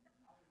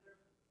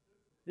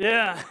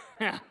 Yeah,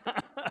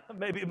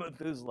 maybe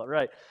Methuselah,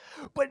 right.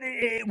 But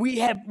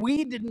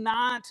we did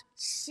not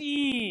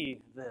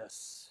see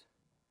this.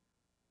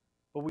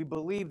 But we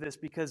believe this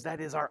because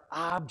that is our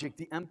object,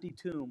 the empty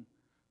tomb.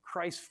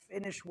 Christ's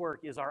finished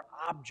work is our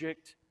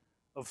object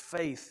of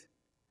faith.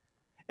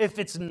 If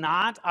it's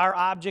not our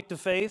object of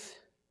faith,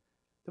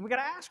 then we got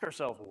to ask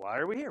ourselves, why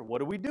are we here?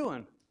 What are we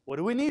doing? What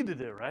do we need to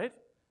do, right?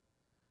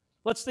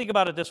 Let's think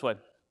about it this way.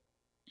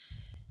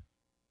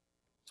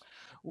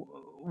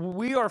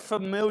 We are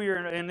familiar,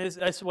 and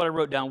that's what I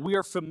wrote down. We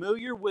are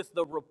familiar with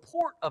the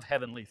report of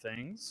heavenly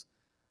things,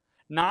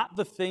 not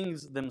the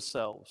things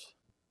themselves.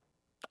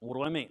 What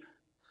do I mean?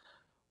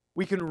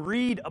 We can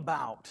read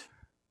about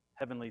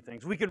heavenly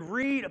things. We can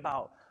read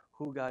about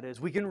who God is.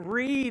 We can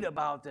read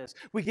about this.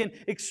 We can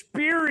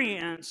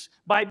experience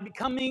by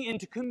coming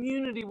into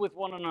community with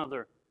one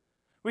another.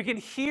 We can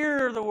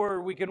hear the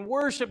word. We can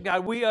worship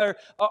God. We are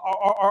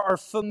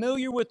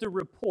familiar with the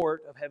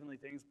report of heavenly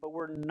things, but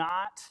we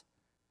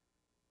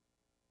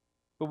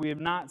have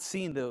not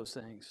seen those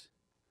things.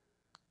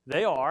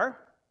 They are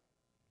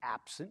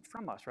absent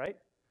from us, right?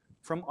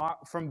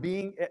 From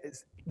being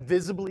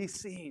visibly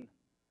seen.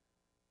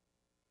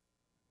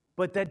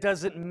 But that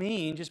doesn't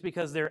mean, just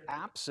because they're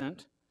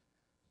absent,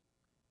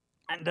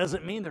 it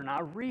doesn't mean they're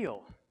not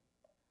real.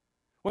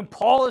 When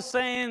Paul is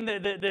saying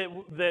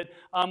that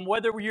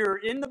whether you're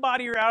in the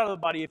body or out of the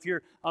body, if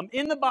you're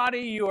in the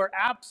body, you are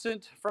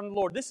absent from the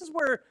Lord. This is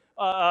where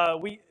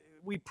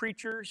we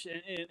preachers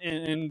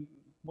and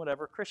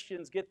whatever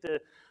Christians get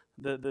the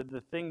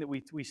thing that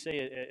we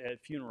say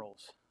at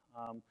funerals.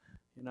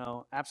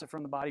 Absent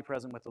from the body,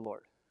 present with the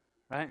Lord,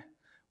 right?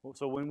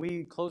 So when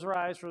we close our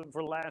eyes for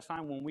the last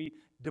time, when we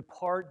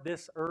depart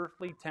this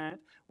earthly tent,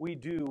 we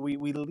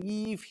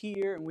leave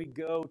here and we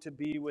go to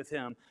be with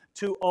him,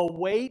 to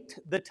await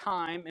the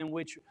time in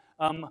which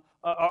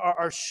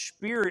our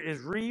spirit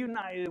is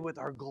reunited with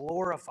our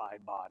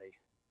glorified body.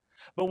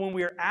 But when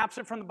we are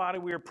absent from the body,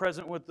 we are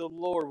present with the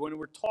Lord. When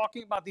we're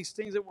talking about these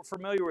things that we're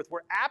familiar with, we're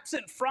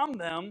absent from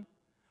them.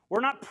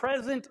 We're not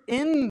present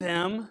in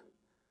them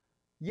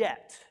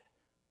yet.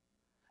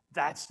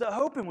 That's the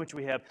hope in which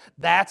we have.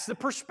 That's the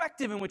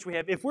perspective in which we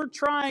have.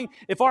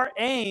 If our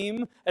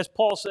aim, as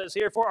Paul says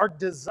here, for our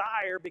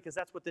desire, because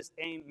that's what this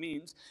aim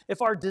means,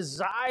 if our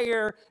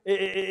desire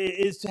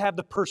is to have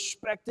the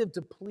perspective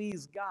to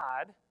please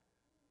God,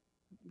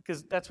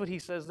 because that's what he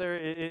says there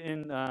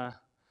in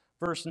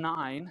verse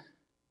 9,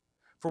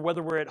 for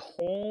whether we're at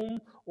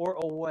home or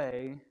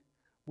away,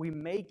 we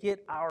make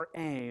it our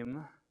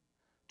aim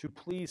to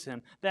please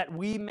him. That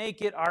we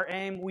make it our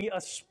aim, we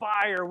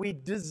aspire, we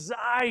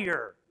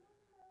desire.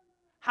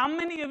 How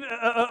many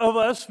of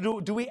us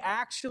do we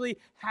actually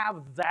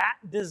have that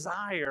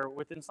desire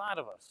within inside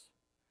of us?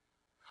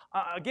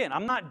 Again,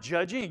 I'm not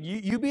judging.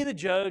 You be the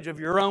judge of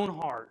your own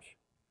heart.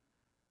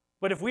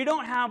 But if we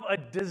don't have a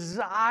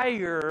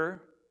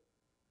desire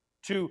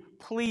to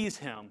please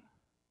him,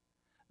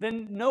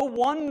 then no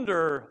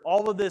wonder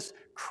all of this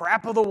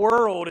crap of the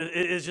world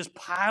is just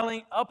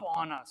piling up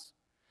on us.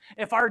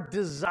 If our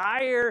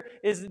desire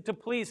is to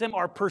please Him,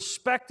 our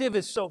perspective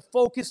is so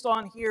focused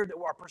on here that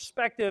our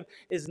perspective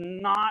is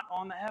not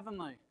on the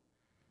heavenly.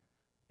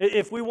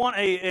 If we want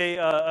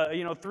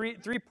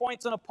three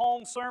points in a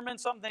poem sermon,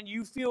 something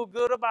you feel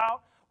good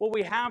about, what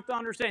we have to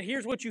understand,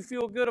 here's what you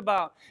feel good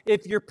about.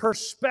 If your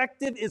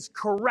perspective is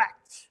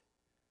correct,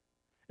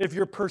 if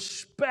your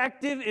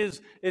perspective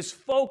is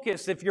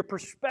focused, if your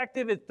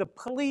perspective is to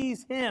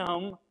please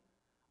Him,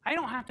 I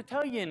don't have to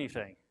tell you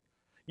anything.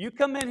 You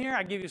come in here,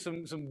 I give you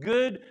some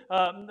good,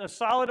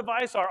 solid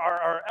advice.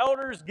 Our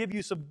elders give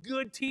you some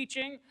good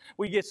teaching.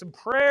 We get some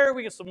prayer,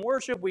 we get some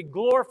worship, we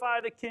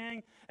glorify the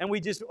King, and we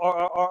just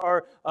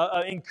are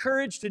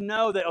encouraged to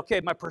know that,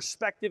 okay, my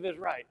perspective is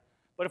right.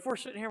 But if we're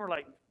sitting here, we're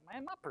like,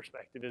 man, my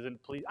perspective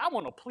isn't pleased. I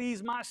want to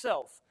please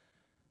myself.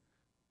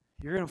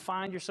 You're going to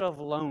find yourself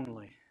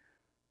lonely.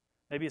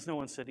 Maybe it's no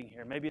one sitting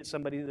here. Maybe it's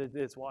somebody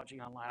that's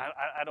watching online.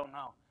 I don't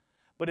know.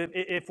 But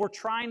if we're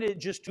trying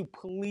to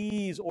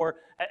please, or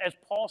as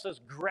Paul says,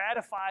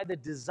 gratify the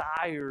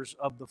desires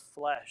of the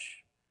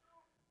flesh,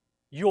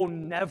 you'll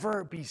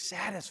never be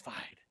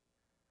satisfied.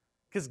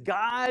 Because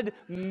God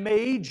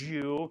made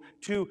you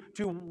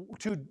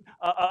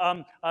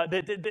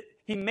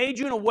He made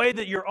you in a way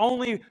that your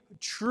only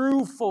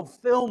true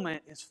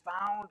fulfillment is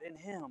found in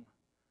Him.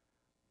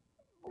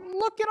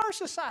 Look at our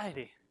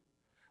society.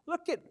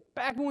 Look at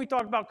back when we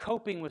talked about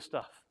coping with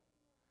stuff.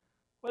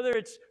 Whether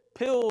it's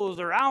pills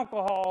or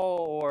alcohol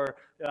or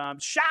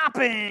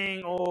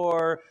shopping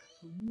or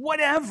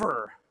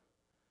whatever.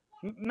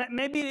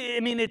 Maybe,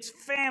 it's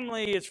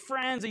family, it's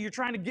friends, and you're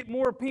trying to get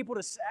more people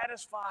to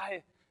satisfy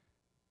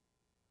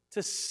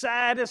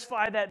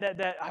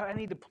that I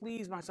need to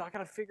please myself. I got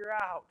to figure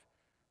out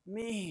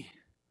me.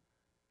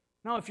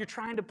 No, if you're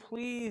trying to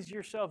please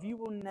yourself, you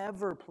will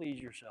never please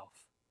yourself.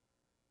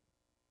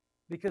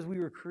 Because we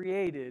were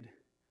created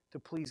to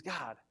please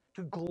God,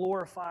 to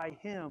glorify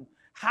Him.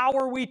 How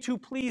are we to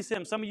please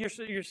Him? Some of you,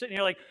 you're sitting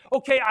here like,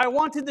 okay, I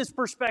wanted this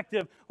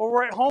perspective. Or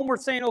we're at home, we're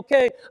saying,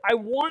 okay, I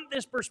want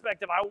this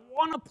perspective. I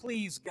want to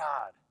please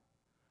God.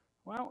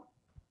 Well,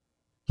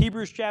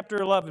 Hebrews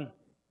chapter 11,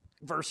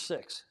 verse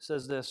 6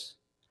 says this,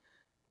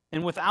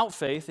 and without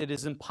faith, it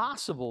is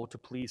impossible to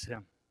please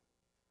Him.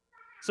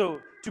 So,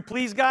 to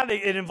please God,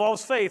 it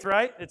involves faith,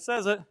 right? It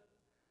says it.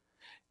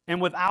 And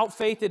without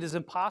faith, it is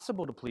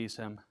impossible to please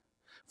Him.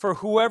 For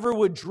whoever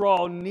would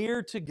draw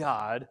near to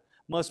God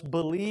must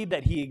believe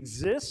that He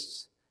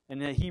exists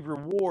and that He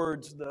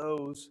rewards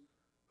those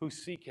who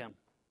seek Him.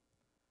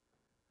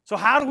 So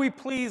how do we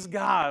please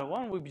God?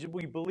 One,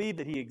 we believe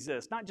that He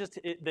exists. Not just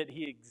that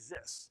He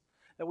exists,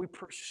 that we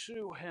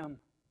pursue Him.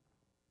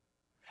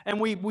 And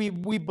we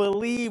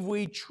believe,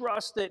 we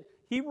trust that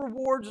He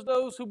rewards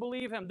those who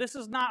believe Him. This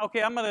is not,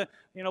 okay, I'm going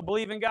to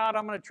believe in God,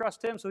 I'm going to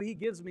trust Him so He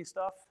gives me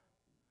stuff.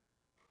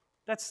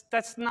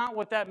 That's not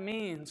what that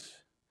means.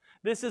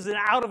 This is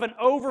out of an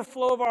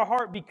overflow of our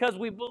heart because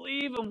we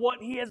believe in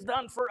what He has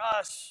done for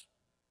us.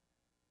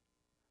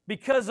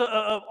 Because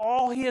of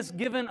all He has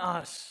given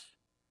us.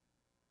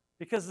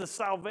 Because the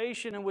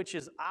salvation in which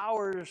is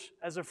ours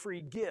as a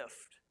free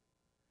gift.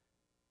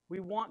 We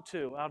want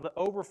to, out of the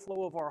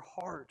overflow of our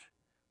heart,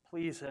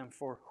 please Him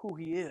for who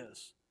He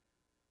is.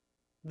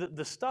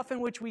 The stuff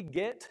in which we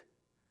get,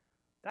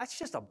 that's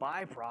just a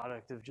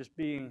byproduct of just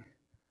being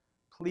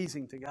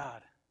pleasing to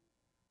God.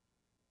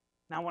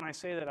 Now, when I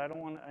say that, I don't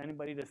want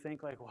anybody to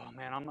think like, well,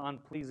 man, I'm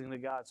unpleasing to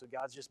God, so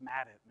God's just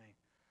mad at me.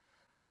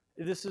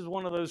 This is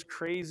one of those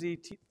crazy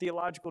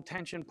theological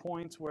tension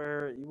points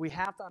where we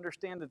have to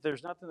understand that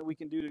there's nothing that we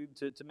can do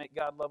to make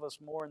God love us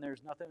more, and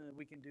there's nothing that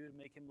we can do to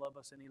make Him love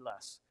us any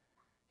less.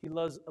 He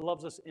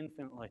loves us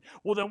infinitely.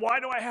 Well, then why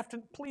do I have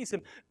to please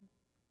Him?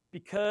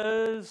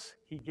 Because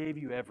He gave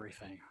you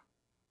everything.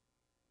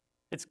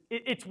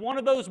 It's one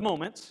of those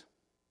moments,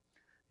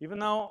 even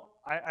though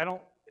I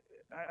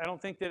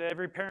don't think that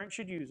every parent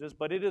should use this,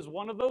 but it is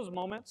one of those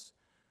moments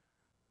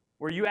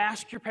where you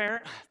ask your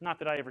parent, not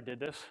that I ever did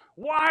this,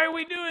 why are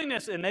we doing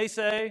this? And they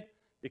say,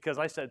 because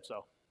I said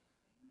so.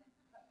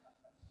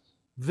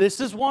 This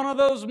is one of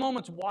those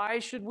moments. Why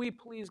should we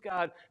please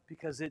God?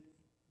 Because it's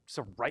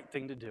the right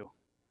thing to do.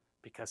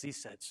 Because He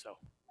said so.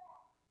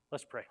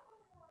 Let's pray.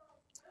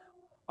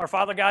 Our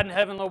Father God in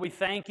heaven, Lord, we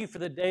thank You for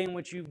the day in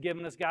which You've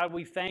given us, God.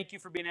 We thank You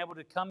for being able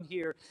to come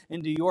here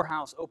into Your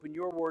house, open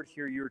Your word,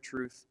 hear Your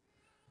truth.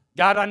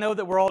 God, I know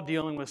that we're all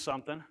dealing with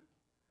something.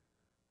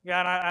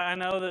 God, I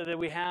know that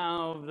we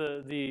have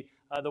the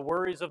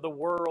worries of the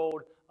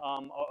world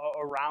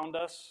around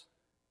us.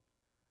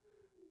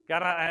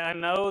 God, I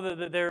know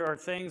that there are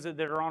things that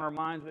are on our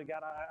minds, but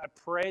God, I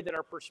pray that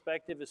our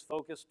perspective is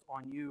focused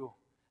on You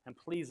and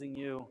pleasing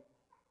You.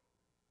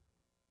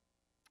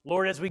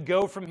 Lord, as we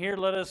go from here,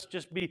 let us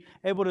just be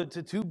able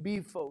to be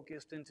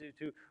focused and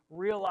to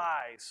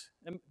realize.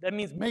 That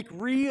means make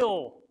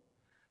real.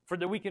 For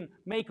that we can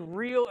make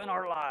real in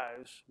our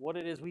lives what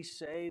it is we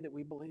say that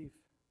we believe.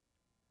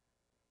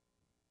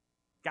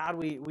 God,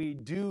 we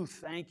do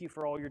thank you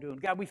for all you're doing.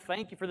 God, we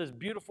thank you for this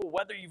beautiful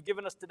weather you've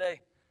given us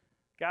today.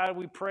 God,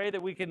 we pray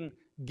that we can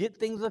get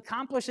things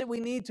accomplished that we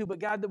need to, but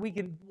God, that we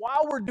can,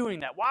 while we're doing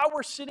that, while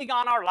we're sitting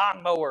on our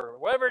lawnmower,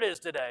 whatever it is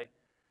today,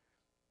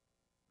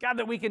 God,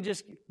 that we can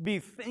just be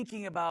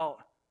thinking about,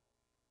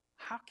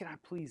 how can I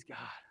please God?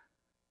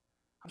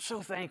 I'm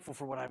so thankful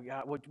for what I've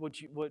got,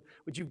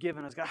 what you've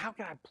given us. God, how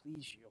can I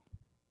please you?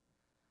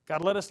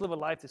 God, let us live a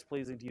life that's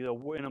pleasing to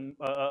you in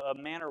a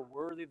manner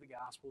worthy of the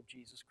gospel of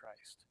Jesus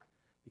Christ,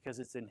 because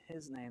it's in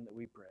his name that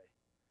we pray.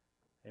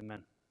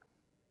 Amen.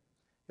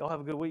 Y'all have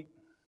a good week.